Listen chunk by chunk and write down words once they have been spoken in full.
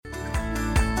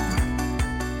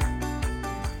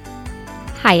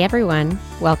Hi, everyone.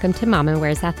 Welcome to Mama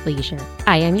Wears Athleisure.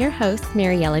 I am your host,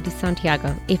 Mariela de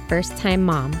Santiago, a first-time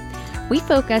mom. We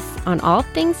focus on all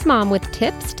things mom with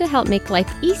tips to help make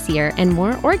life easier and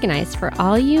more organized for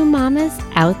all you mamas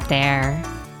out there.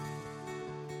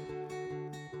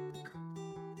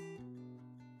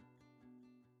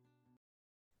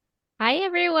 Hi,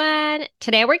 everyone.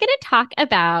 Today we're going to talk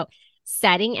about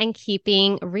setting and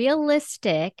keeping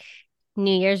realistic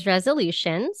New Year's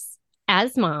resolutions.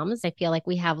 As moms, I feel like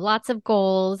we have lots of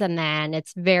goals and then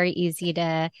it's very easy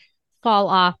to fall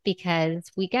off because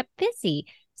we get busy.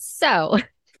 So,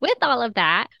 with all of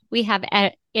that, we have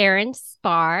Erin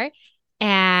Spahr,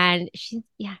 and she's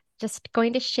just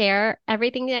going to share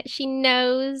everything that she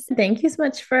knows. Thank you so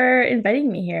much for inviting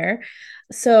me here.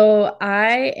 So,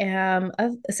 I am a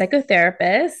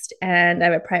psychotherapist and I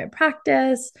have a private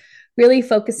practice, really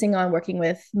focusing on working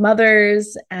with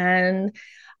mothers. And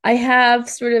I have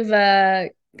sort of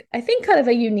I think, kind of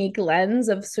a unique lens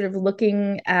of sort of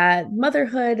looking at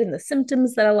motherhood and the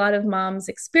symptoms that a lot of moms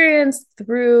experience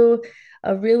through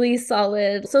a really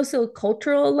solid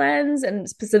sociocultural lens and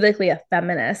specifically a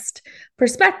feminist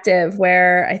perspective,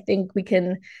 where I think we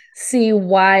can see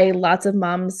why lots of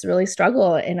moms really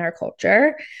struggle in our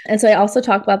culture. And so I also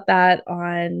talk about that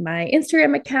on my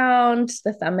Instagram account.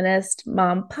 The Feminist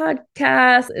Mom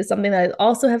Podcast is something that I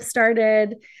also have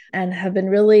started and have been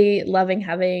really loving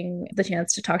having the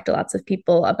chance to talk to lots of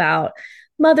people about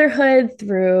motherhood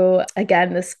through,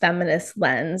 again, this feminist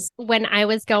lens. When I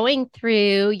was going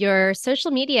through your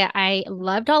social media, I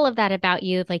loved all of that about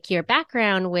you, like your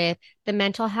background with the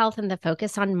mental health and the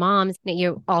focus on moms.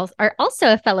 You all are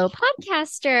also a fellow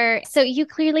podcaster. So you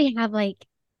clearly have like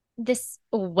this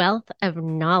wealth of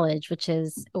knowledge, which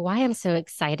is why I'm so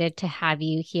excited to have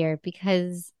you here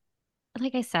because,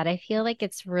 like I said, I feel like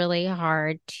it's really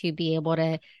hard to be able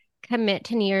to commit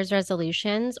to New Year's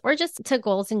resolutions or just to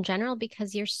goals in general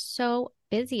because you're so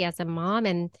busy as a mom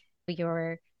and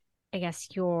your, I guess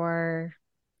your,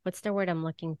 what's the word I'm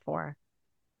looking for?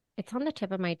 It's on the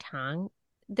tip of my tongue.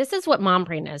 This is what mom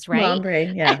brain is, Mom right?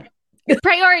 brain, yeah.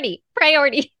 Priority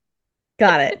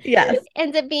Got it. Yes.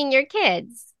 ends up being your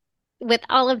kids. With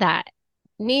all of that,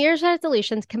 New Year's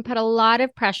resolutions can put a lot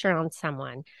of pressure on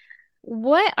someone.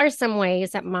 What are some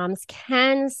ways that moms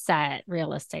can set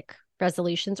realistic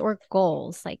resolutions or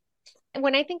goals? Like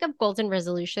when I think of goals and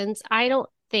resolutions, I don't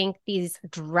think these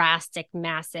drastic,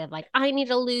 massive, like I need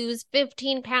to lose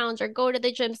 15 pounds or go to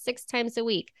the gym 6 times a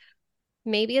week.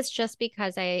 Maybe it's just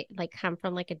because I like come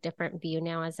from like a different view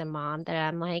now as a mom that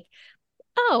I'm like,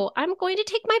 oh, I'm going to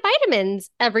take my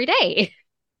vitamins every day.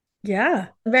 Yeah.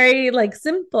 Very like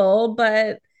simple,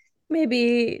 but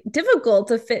maybe difficult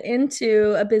to fit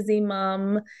into a busy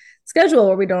mom schedule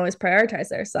where we don't always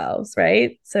prioritize ourselves,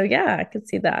 right? So yeah, I could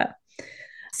see that.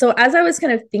 So as I was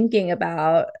kind of thinking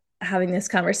about having this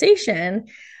conversation,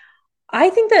 I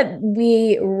think that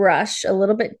we rush a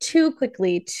little bit too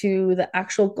quickly to the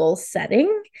actual goal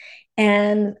setting.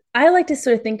 And I like to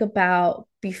sort of think about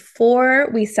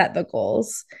before we set the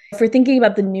goals. If we're thinking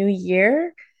about the new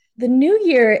year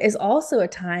is also a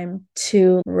time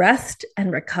to rest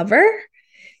and recover.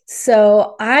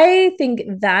 So I think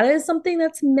that is something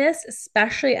that's missed,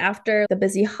 especially after the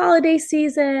busy holiday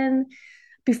season.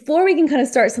 Before we can kind of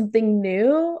start something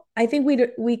new, I think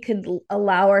we could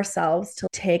allow ourselves to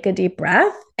take a deep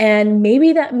breath. And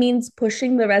maybe that means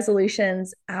pushing the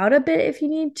resolutions out a bit if you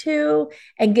need to,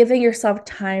 and giving yourself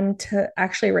time to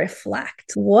actually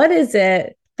reflect. What is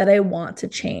it that I want to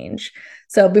change?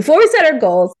 So before we set our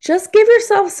goals, just give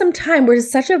yourself some time. We're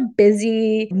such a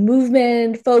busy,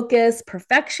 movement focused,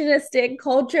 perfectionistic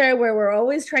culture where we're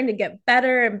always trying to get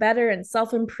better and better and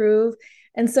self improve.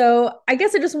 And so I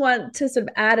guess I just want to sort of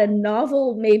add a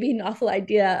maybe novel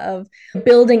idea of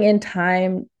building in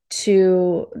time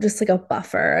to just like a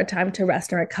buffer, a time to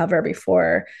rest and recover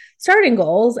before starting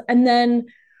goals. And then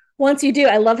once you do,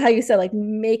 I love how you said like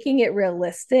making it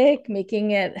realistic,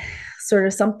 making it sort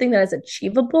of something that is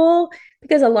achievable,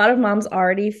 because a lot of moms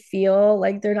already feel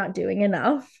like they're not doing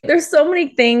enough. There's so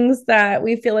many things that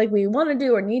we feel like we want to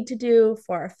do or need to do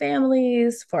for our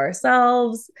families, for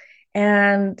ourselves.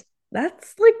 And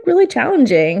that's like really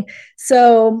challenging.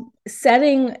 So,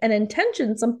 setting an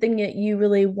intention, something that you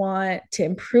really want to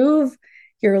improve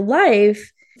your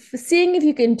life, seeing if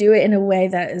you can do it in a way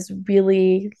that is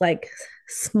really like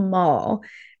small,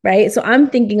 right? So, I'm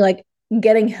thinking like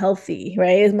getting healthy,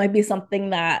 right? It might be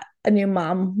something that a new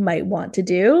mom might want to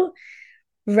do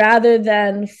rather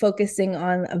than focusing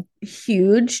on a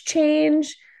huge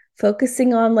change,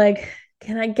 focusing on like,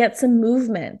 can I get some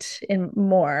movement in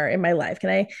more in my life?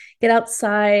 Can I get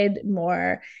outside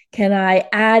more? Can I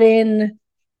add in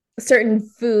certain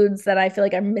foods that I feel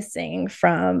like I'm missing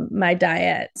from my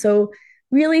diet. So,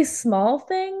 really small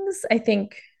things I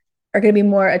think are going to be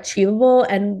more achievable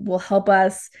and will help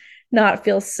us not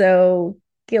feel so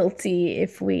guilty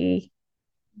if we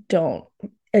don't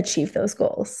achieve those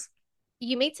goals.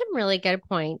 You made some really good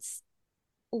points.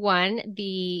 One,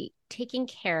 the taking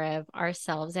care of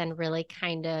ourselves and really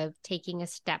kind of taking a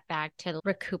step back to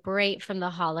recuperate from the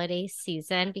holiday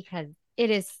season because it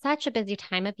is such a busy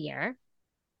time of year.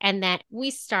 And that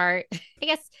we start, I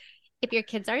guess, if your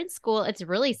kids are in school, it's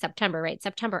really September, right?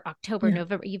 September, October, Yeah.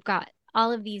 November. You've got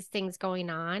all of these things going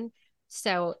on.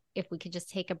 So if we could just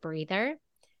take a breather.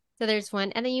 So there's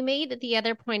one. And then you made the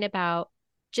other point about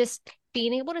just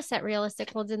being able to set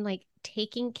realistic goals and like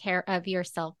taking care of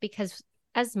yourself because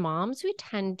as moms, we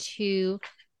tend to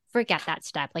forget that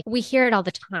step. Like we hear it all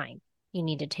the time. You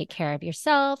need to take care of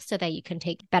yourself so that you can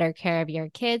take better care of your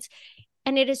kids.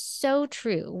 And it is so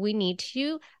true. We need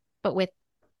to, but with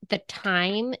the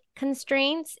time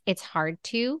constraints, it's hard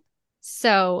to.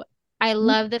 So I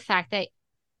love the fact that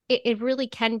it really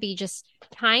can be just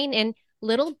tying in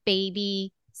little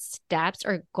baby steps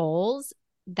or goals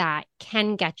that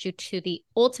can get you to the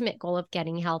ultimate goal of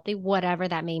getting healthy, whatever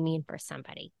that may mean for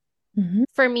somebody. Mm-hmm.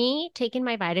 For me, taking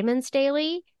my vitamins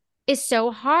daily is so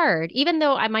hard. Even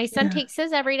though my son Yeah. takes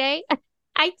his every day,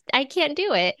 I can't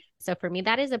do it. So for me,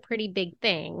 that is a pretty big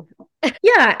thing.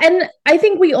 Yeah. And I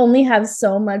think we only have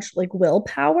so much like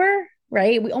willpower,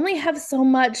 right? We only have so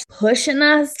much push in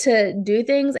us to do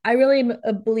things. I really am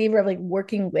a believer of like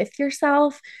working with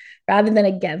yourself rather than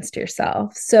against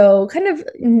yourself. So, kind of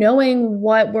knowing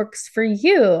what works for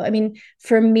you. I mean,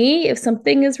 for me, if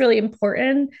something is really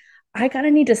important, I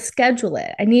gotta need to schedule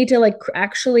it. I need to like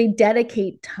actually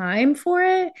dedicate time for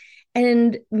it.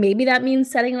 And maybe that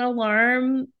means setting an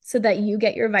alarm so that you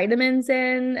get your vitamins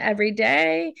in every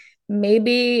day.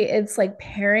 Maybe it's like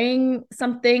pairing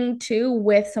something too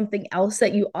with something else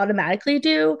that you automatically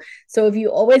do. So if you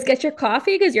always get your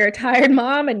coffee because you're a tired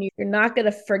mom and you're not going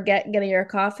to forget getting your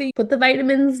coffee, put the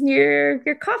vitamins near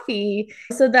your coffee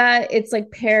so that it's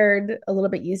like paired a little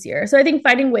bit easier. So I think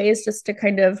finding ways just to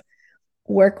kind of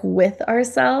work with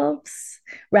ourselves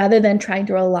rather than trying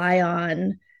to rely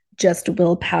on just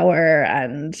willpower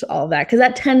and all that, because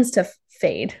that tends to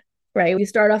fade, right? You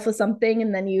start off with something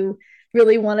and then you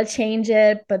really want to change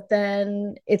it, but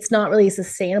then it's not really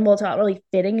sustainable. It's not really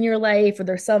fitting in your life, or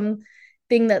there's some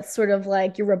thing that's sort of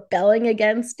like you're rebelling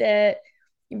against it,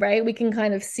 right? We can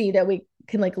kind of see that we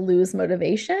can like lose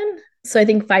motivation. So I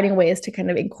think finding ways to kind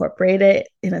of incorporate it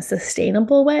in a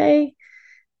sustainable way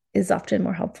is often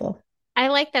more helpful. I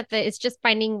like that it's just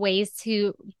finding ways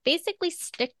to basically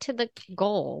stick to the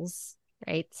goals,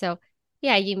 right? So,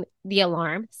 yeah, you the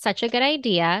alarm, such a good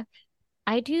idea.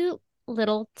 I do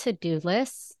little to-do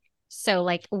lists. So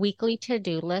like weekly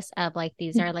to-do lists of like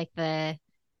these are like the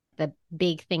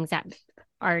big things that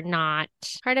are not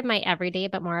part of my everyday,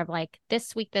 but more of like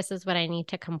this week, this is what I need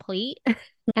to complete.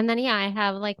 And then, yeah, I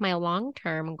have like my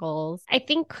long-term goals. I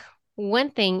think one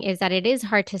thing is that it is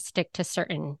hard to stick to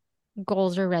certain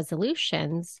goals or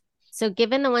resolutions. So,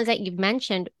 given the ones that you've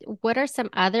mentioned, what are some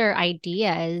other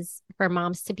ideas for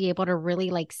moms to be able to really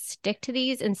like stick to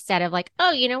these instead of like,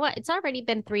 oh, you know what? It's already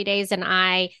been 3 days and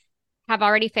I have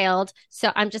already failed.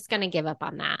 So I'm just going to give up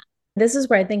on that. This is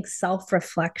where I think self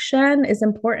reflection is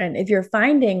important. If you're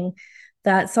finding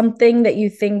that something that you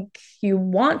think you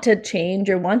want to change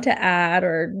or want to add,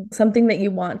 or something that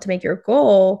you want to make your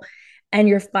goal, and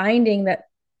you're finding that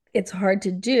it's hard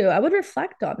to do, I would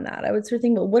reflect on that. I would sort of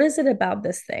think, well, what is it about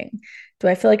this thing? Do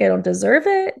I feel like I don't deserve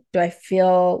it? Do I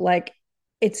feel like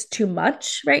it's too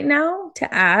much right now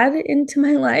to add into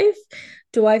my life?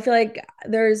 Do I feel like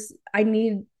I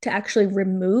need to actually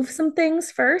remove some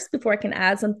things first before I can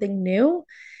add something new?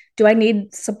 Do I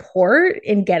need support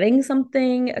in getting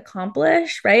something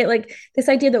accomplished? Right? Like this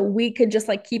idea that we could just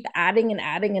like keep adding and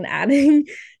adding and adding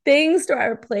things to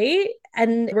our plate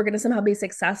and we're going to somehow be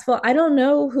successful. I don't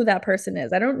know who that person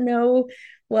is. I don't know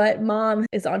what mom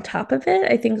is on top of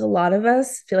it. I think a lot of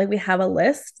us feel like we have a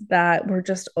list that we're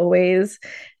just always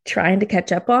trying to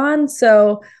catch up on.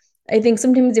 So I think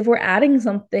sometimes if we're adding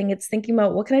something, it's thinking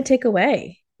about what can I take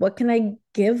away? What can I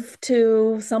give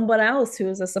to someone else who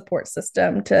is a support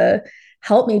system to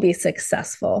help me be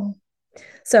successful?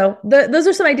 So those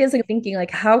are some ideas like thinking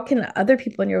like how can other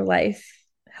people in your life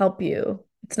help you?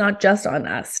 It's not just on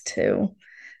us to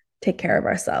take care of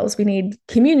ourselves. We need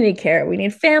community care, we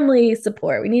need family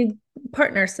support, we need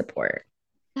partner support.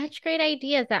 Such great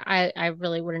ideas that I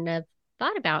really wouldn't have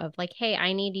thought about of like, hey,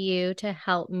 I need you to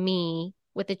help me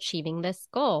with achieving this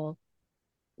goal.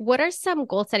 What are some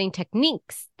goal setting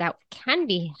techniques that can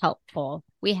be helpful?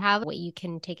 We have what you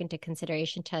can take into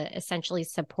consideration to essentially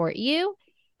support you.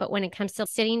 But when it comes to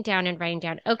sitting down and writing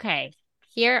down, okay,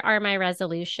 here are my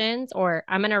resolutions, or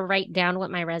I'm going to write down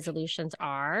what my resolutions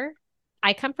are.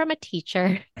 I come from a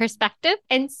teacher perspective.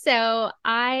 And so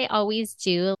I always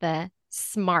do the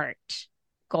SMART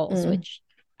goals, Mm. which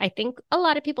I think a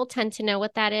lot of people tend to know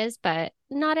what that is, but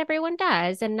not everyone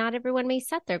does. And not everyone may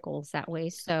set their goals that way.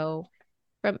 So,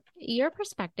 from your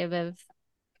perspective of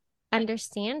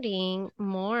understanding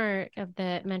more of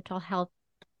the mental health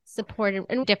support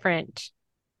and different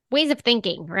ways of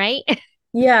thinking, right?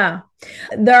 Yeah.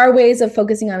 There are ways of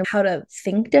focusing on how to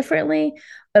think differently,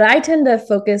 but I tend to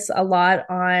focus a lot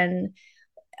on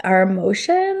our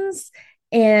emotions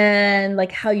and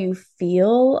like how you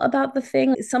feel about the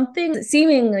thing. Something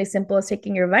seemingly simple as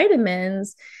taking your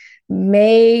vitamins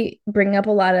may bring up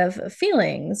a lot of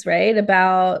feelings, right?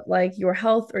 About like your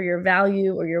health or your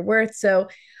value or your worth. So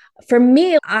for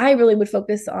me, I really would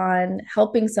focus on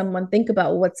helping someone think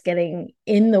about what's getting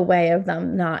in the way of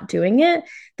them not doing it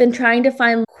than trying to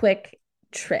find quick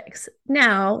tricks.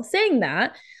 Now, saying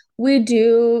that, we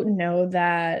do know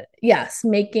that, yes,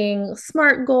 making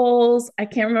SMART goals, I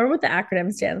can't remember what the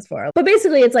acronym stands for, but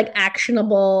basically it's like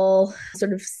actionable,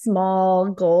 sort of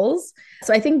small goals.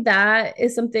 So I think that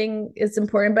is something is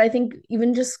important, but I think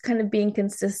even just kind of being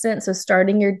consistent. So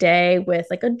starting your day with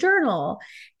like a journal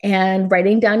and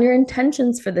writing down your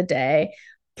intentions for the day,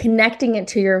 connecting it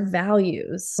to your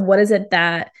values. What is it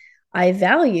that I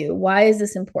value? Why is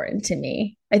this important to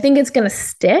me? I think it's going to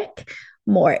stick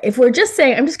more. If we're just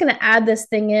saying, I'm just going to add this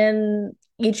thing in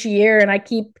each year and I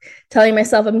keep telling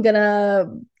myself I'm going to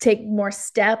take more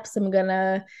steps, I'm going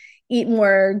to eat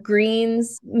more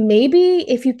greens, maybe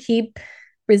if you keep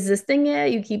resisting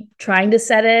it, you keep trying to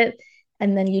set it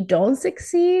and then you don't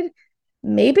succeed,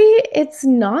 maybe it's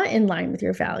not in line with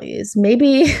your values.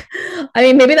 Maybe, I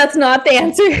mean, maybe that's not the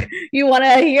answer you want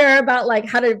to hear about, like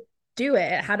how to do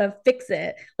it, how to fix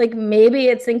it. Like maybe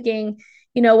it's thinking,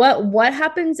 you know what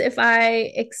happens if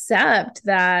I accept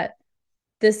that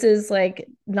this is like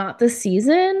not the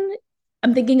season?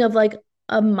 I'm thinking of like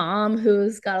a mom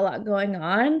who's got a lot going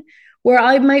on where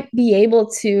I might be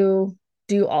able to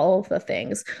do all of the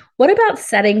things. What about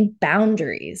setting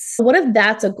boundaries? What if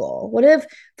that's a goal? What if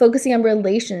focusing on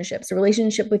relationships, a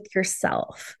relationship with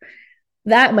yourself?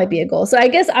 That might be a goal. So I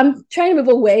guess I'm trying to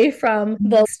move away from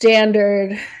the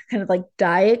standard kind of like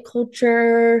diet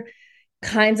culture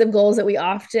kinds of goals that we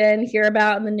often hear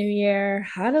about in the new year,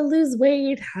 how to lose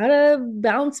weight, how to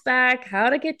bounce back, how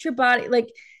to get your body like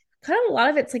kind of a lot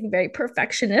of it's like very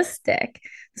perfectionistic.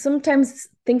 Sometimes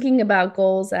thinking about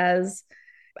goals as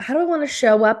how do I want to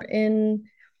show up in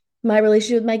my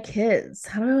relationship with my kids?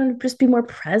 How do I want to just be more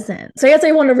present? So I guess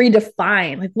I want to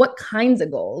redefine like what kinds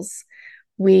of goals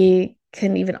we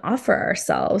can even offer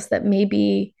ourselves that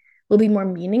maybe will be more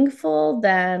meaningful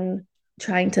than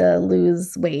trying to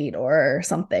lose weight or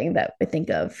something that I think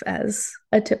of as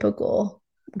a typical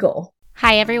goal.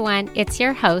 Hi, everyone. It's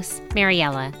your host,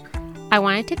 Mariella. I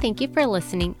wanted to thank you for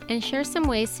listening and share some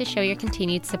ways to show your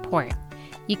continued support.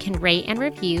 You can rate and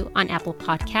review on Apple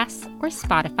Podcasts or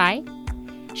Spotify.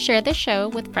 Share the show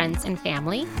with friends and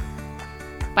family.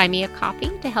 Buy me a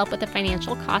coffee to help with the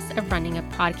financial cost of running a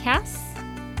podcast.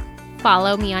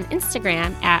 Follow me on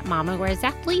Instagram at Mama Wears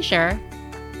Athleisure.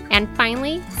 And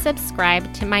finally,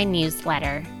 subscribe to my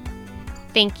newsletter.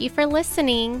 Thank you for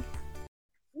listening.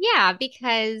 Yeah,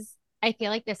 because I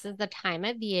feel like this is the time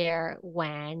of year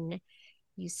when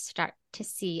you start to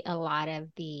see a lot of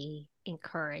the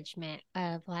encouragement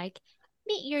of like,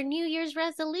 meet your New Year's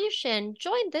resolution,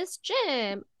 join this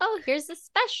gym. Oh, here's a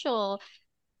special,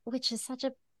 which is such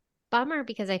a bummer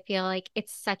because I feel like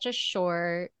it's such a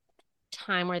short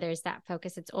time where there's that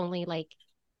focus. It's only like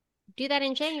do that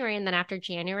in January. And then after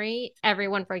January,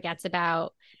 everyone forgets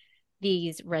about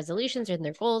these resolutions and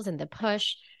their goals and the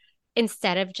push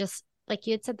instead of just, like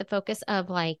you had said, the focus of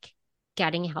like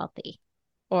getting healthy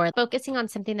or focusing on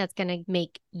something that's going to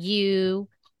make you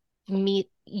meet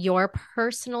your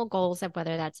personal goals of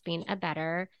whether that's being a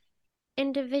better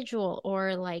individual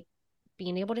or like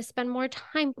being able to spend more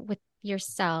time with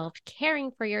yourself,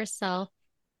 caring for yourself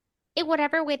in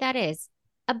whatever way that is,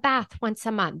 a bath once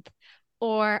a month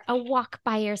or a walk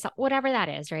by yourself, whatever that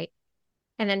is, right?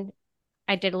 And then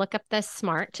I did look up the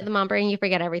SMART, the mom brain, you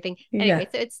forget everything. Yeah. Anyway,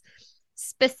 so it's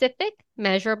specific,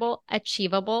 measurable,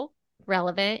 achievable,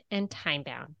 relevant, and time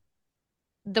bound.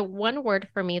 The one word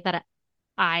for me that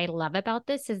I love about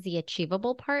this is the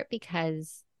achievable part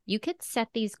because you could set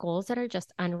these goals that are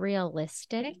just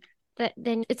unrealistic that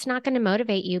then it's not going to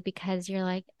motivate you because you're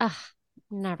like, oh,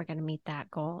 I'm never going to meet that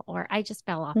goal or I just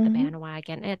fell off the Mm-hmm.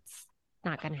 bandwagon. It's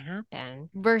not going to happen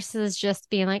versus just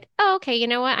being like, oh, okay, you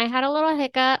know what? I had a little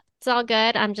hiccup. It's all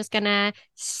good. I'm just going to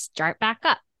start back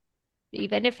up,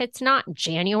 even if it's not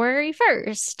January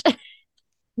 1st.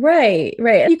 Right,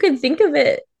 right. You could think of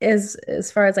it as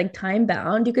far as like time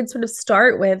bound. You could sort of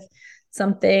start with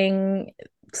something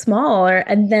smaller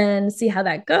and then see how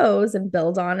that goes and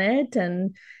build on it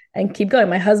and keep going.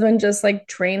 My husband just like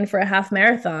trained for a half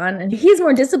marathon and he's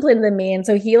more disciplined than me. And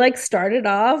so he like started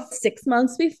off 6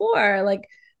 months before, like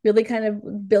really kind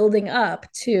of building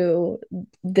up to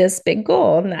this big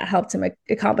goal. And that helped him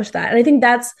accomplish that. And I think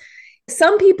that's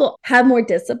some people have more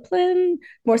discipline,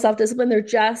 more self discipline. They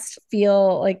just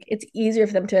feel like it's easier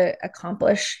for them to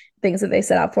accomplish things that they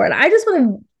set out for. And I just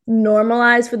want to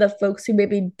normalize for the folks who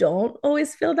maybe don't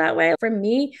always feel that way. For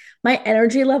me, my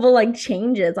energy level like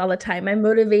changes all the time. My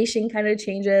motivation kind of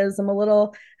changes. Have a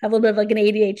little bit of like an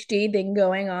ADHD thing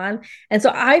going on. And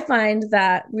so I find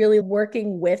that really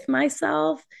working with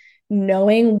myself,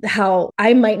 knowing how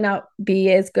I might not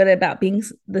be as good about being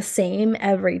the same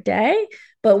every day,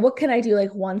 but what can I do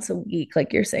like once a week,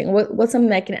 like you're saying? What's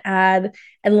something I can add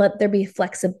and let there be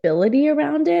flexibility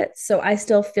around it so I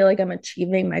still feel like I'm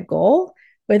achieving my goal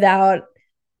without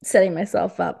setting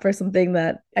myself up for something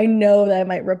that I know that I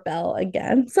might rebel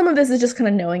again. Some of this is just kind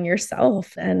of knowing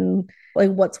yourself and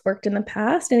like what's worked in the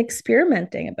past and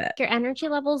experimenting a bit. Your energy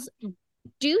levels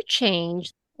do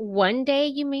change. One day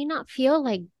you may not feel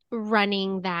like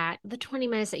running the 20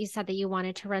 minutes that you said that you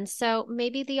wanted to run. So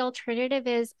maybe the alternative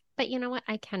is, but you know what?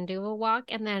 I can do a walk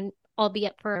and then I'll be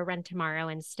up for a run tomorrow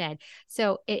instead.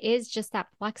 So it is just that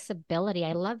flexibility.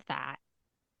 I love that.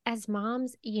 As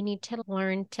moms, you need to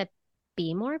learn to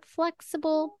be more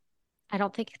flexible. I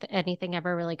don't think anything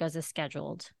ever really goes as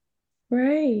scheduled.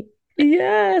 Right.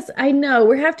 Yes, I know.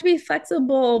 We have to be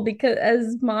flexible because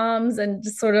as moms and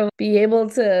just sort of be able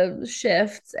to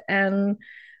shift. And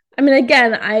I mean,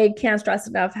 again, I can't stress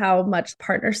enough how much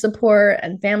partner support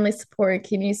and family support and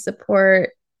community support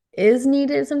is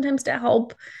needed sometimes to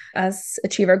help us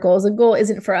achieve our goals. A goal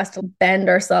isn't for us to bend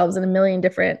ourselves in a million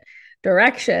different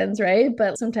directions, right?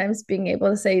 But sometimes being able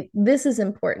to say, this is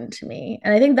important to me.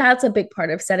 And I think that's a big part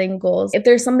of setting goals. If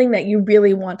there's something that you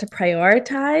really want to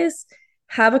prioritize,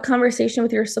 have a conversation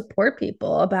with your support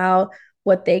people about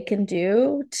what they can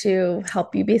do to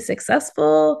help you be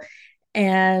successful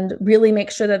and really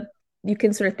make sure that you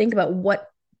can sort of think about what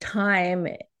time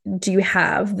do you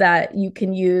have that you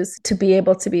can use to be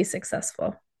able to be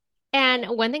successful. And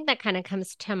one thing that kind of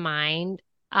comes to mind,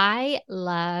 I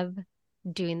love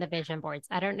doing the vision boards.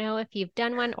 I don't know if you've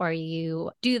done one or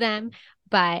you do them,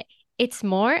 but it's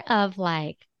more of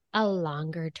like a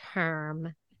longer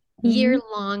term, Mm-hmm.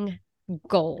 year-long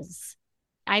goals.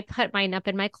 I put mine up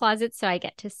in my closet so I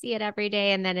get to see it every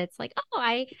day. And then it's like, oh,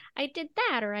 I did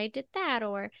that or I did that.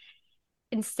 Or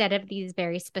instead of these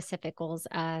very specific goals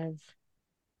of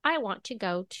I want to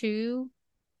go to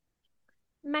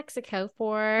Mexico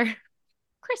for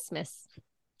Christmas.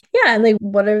 Yeah, and like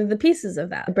what are the pieces of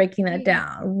that? Breaking that Yeah.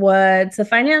 down. What's the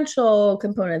financial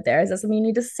component there? Is that something you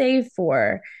need to save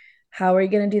for? How are you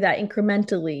going to do that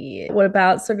incrementally? What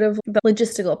about sort of the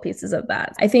logistical pieces of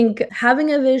that? I think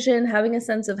having a vision, having a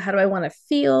sense of how do I want to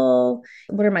feel?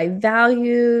 What are my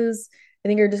values? I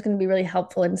think are just going to be really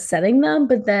helpful in setting them.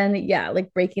 But then, yeah,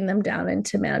 like breaking them down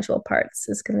into manageable parts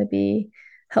is going to be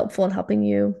helpful in helping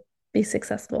you be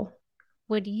successful.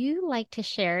 Would you like to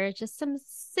share just some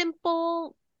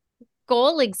simple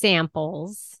goal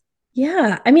examples?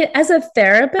 Yeah. I mean, as a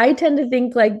therapist, I tend to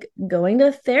think like going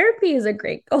to therapy is a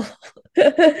great goal.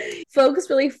 Folks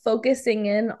really focusing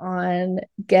in on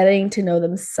getting to know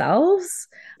themselves,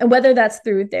 and whether that's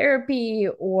through therapy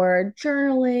or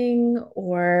journaling,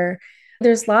 or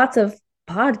there's lots of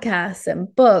podcasts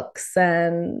and books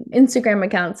and Instagram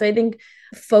accounts. So I think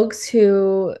folks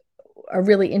who are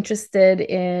really interested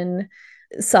in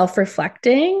self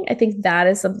reflecting, I think that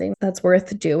is something that's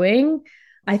worth doing.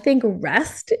 I think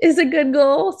rest is a good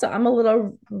goal. So I'm a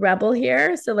little rebel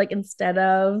here. So, like, instead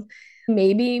of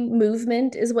maybe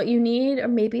movement is what you need, or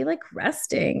maybe like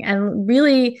resting and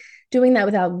really doing that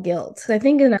without guilt. So I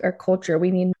think in our culture, we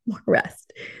need more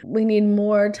rest. We need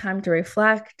more time to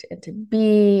reflect and to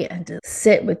be and to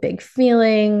sit with big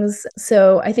feelings.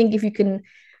 So I think if you can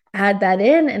add that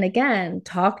in and again,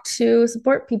 talk to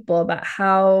support people about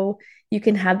how you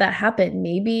can have that happen.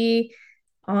 Maybe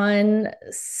on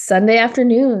Sunday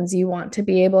afternoons, you want to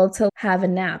be able to have a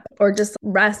nap or just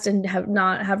rest and have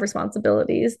not have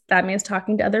responsibilities. That means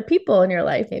talking to other people in your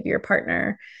life, maybe your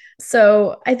partner.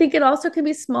 So I think it also can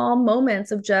be small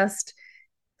moments of just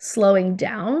slowing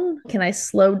down? Can I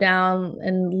slow down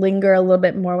and linger a little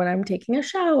bit more when I'm taking a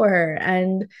shower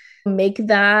and make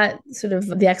that sort of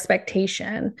the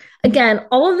expectation? Again,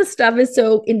 all of the stuff is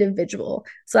so individual.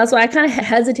 So that's why I kind of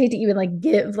hesitate to even like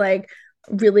give like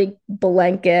really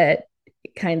blanket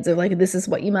kinds of like, this is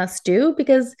what you must do,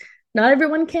 because not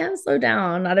everyone can slow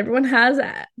down. Not everyone has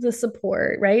the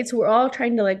support, right? So we're all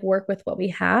trying to like work with what we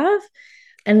have.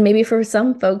 And maybe for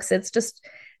some folks, it's just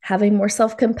having more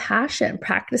self compassion,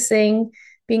 practicing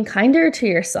being kinder to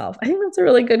yourself. I think that's a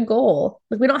really good goal.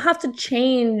 Like, we don't have to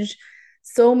change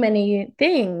so many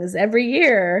things every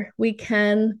year. We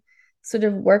can sort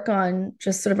of work on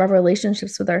just sort of our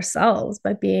relationships with ourselves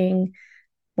by being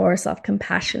more self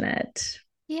compassionate.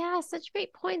 Yeah, such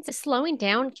great points. Slowing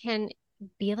down can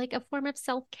be like a form of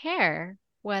self-care,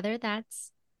 whether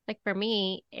that's like for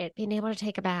me, it being able to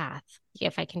take a bath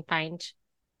if I can find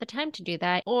the time to do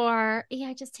that, or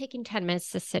yeah, just taking 10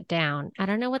 minutes to sit down. I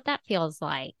don't know what that feels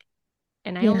like.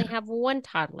 And I only Yeah. have one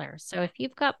toddler. So if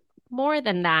you've got more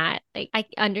than that, like, I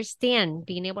understand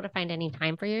being able to find any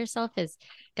time for yourself is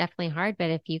definitely hard. But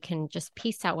if you can just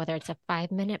piece out whether it's a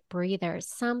 5 minute breather,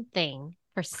 something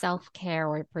for self care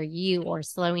or for you or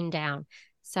slowing down.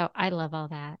 So I love all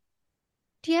that.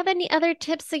 Do you have any other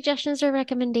tips, suggestions, or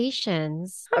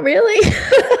recommendations? Not really.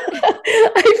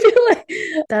 I feel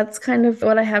like that's kind of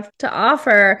what I have to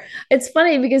offer. It's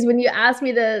funny because when you asked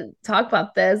me to talk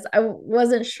about this, I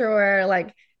wasn't sure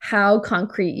like how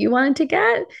concrete you wanted to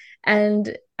get.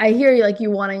 And I hear you like you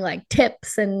wanting like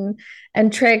tips and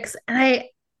tricks. And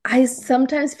I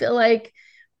sometimes feel like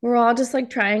we're all just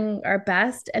like trying our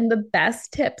best. And the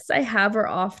best tips I have are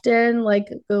often like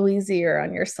go easier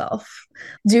on yourself,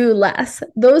 do less.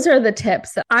 Those are the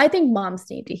tips that I think moms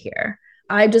need to hear.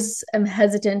 I just am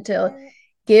hesitant to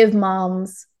give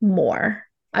moms more.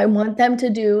 I want them to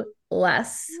do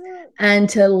less and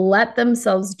to let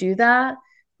themselves do that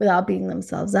without beating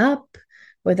themselves up,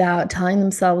 without telling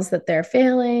themselves that they're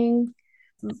failing.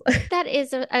 That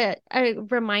is a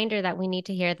reminder that we need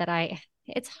to hear that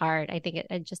it's hard. I think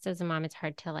just as a mom, it's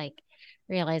hard to like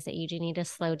realize that you do need to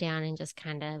slow down and just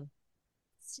kind of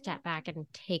step back and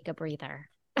take a breather.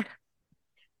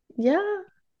 Yeah,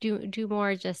 Do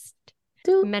more just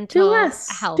do mental less.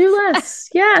 Do health. less.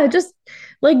 Yeah, That's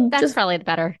just probably the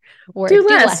better word. do Do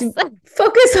less. less.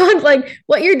 Focus on like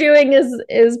what you're doing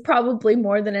is probably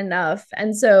more than enough.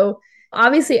 And so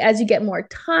obviously as you get more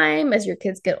time, as your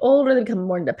kids get older, they become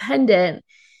more independent,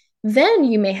 then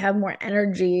you may have more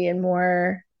energy and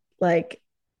more like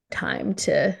time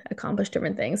to accomplish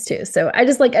different things too. So I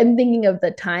just like I'm thinking of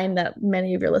the time that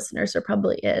many of your listeners are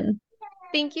probably in.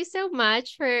 Thank you so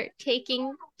much for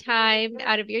taking time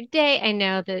out of your day. I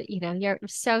know that, you're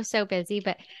so, so busy,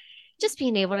 but just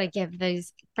being able to give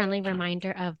those friendly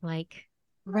reminder of like,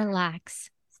 relax,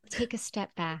 take a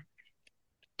step back,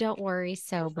 don't worry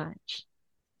so much.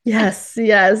 Yes,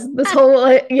 yes. This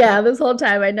whole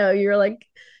time I know you're like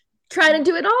trying to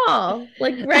do it all.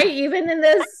 Like right even in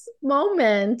this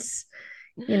moment,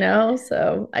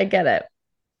 so I get it.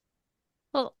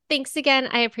 Well, thanks again.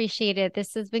 I appreciate it.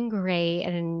 This has been great.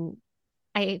 And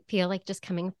I feel like just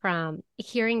coming from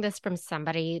hearing this from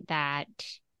somebody that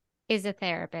is a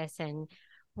therapist and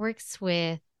works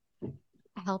with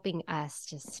helping us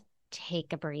just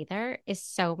take a breather is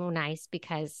so nice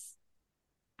because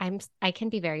I can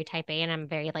be very type A and I'm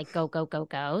very like go, go, go,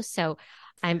 go. So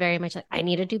I'm very much like, I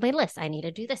need to do my list. I need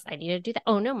to do this. I need to do that.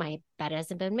 Oh no, my bed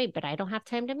hasn't been made, but I don't have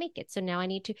time to make it. So now I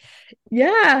need to.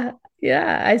 Yeah,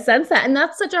 yeah, I sense that. And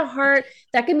that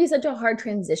can be such a hard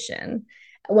transition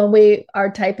when we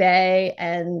are type A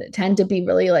and tend to be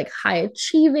really like high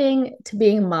achieving to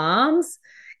being moms,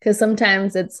 because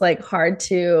sometimes it's like hard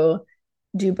to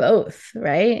do both,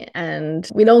 right? And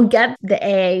we don't get the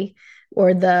A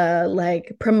or the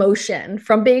like promotion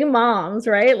from being moms,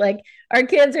 right? Like our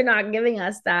kids are not giving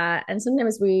us that. And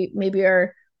sometimes we maybe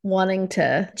are wanting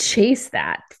to chase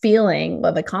that feeling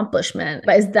of accomplishment.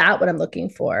 But is that what I'm looking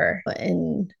for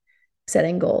in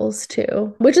setting goals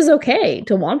too? Which is okay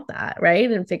to want that,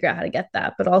 right? And figure out how to get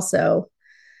that. But also,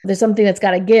 there's something that's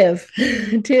got to give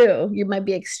too. You might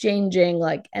be exchanging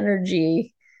like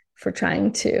energy for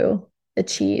trying to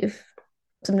achieve.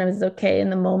 Sometimes it's okay in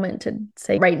the moment to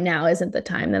say, right now isn't the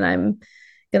time that I'm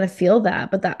going to feel that,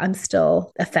 but that I'm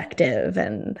still effective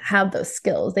and have those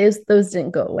skills. Those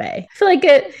didn't go away. I feel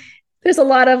like there's a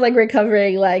lot of like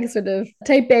recovering, like sort of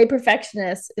type A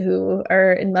perfectionists who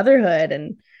are in motherhood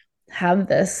and have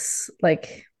this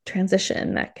like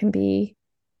transition that can be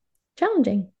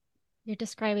challenging. You're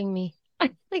describing me.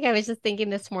 Like I was just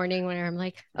thinking this morning when I'm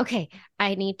like, okay,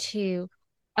 I need to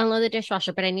unload the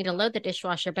dishwasher, but I need to load the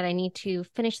dishwasher, but I need to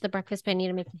finish the breakfast, but I need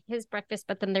to make his breakfast,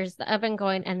 but then there's the oven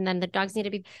going, and then the dogs need to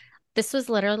be. This was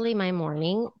literally my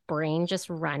morning brain just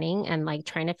running and like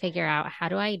trying to figure out how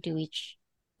do I do each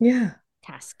Yeah.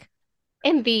 task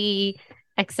in the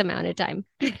X amount of time.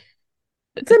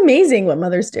 It's amazing what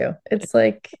mothers do. It's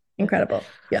like incredible.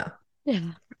 Yeah.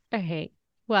 Yeah. All right.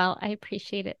 Well, I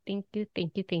appreciate it. Thank you.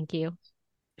 Thank you. Thank you.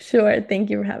 Sure. Thank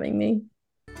you for having me.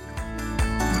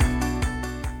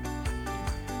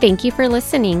 Thank you for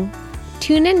listening.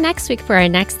 Tune in next week for our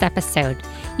next episode.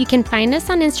 You can find us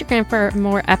on Instagram for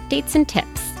more updates and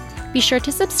tips. Be sure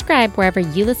to subscribe wherever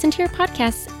you listen to your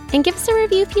podcasts and give us a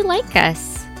review if you like us.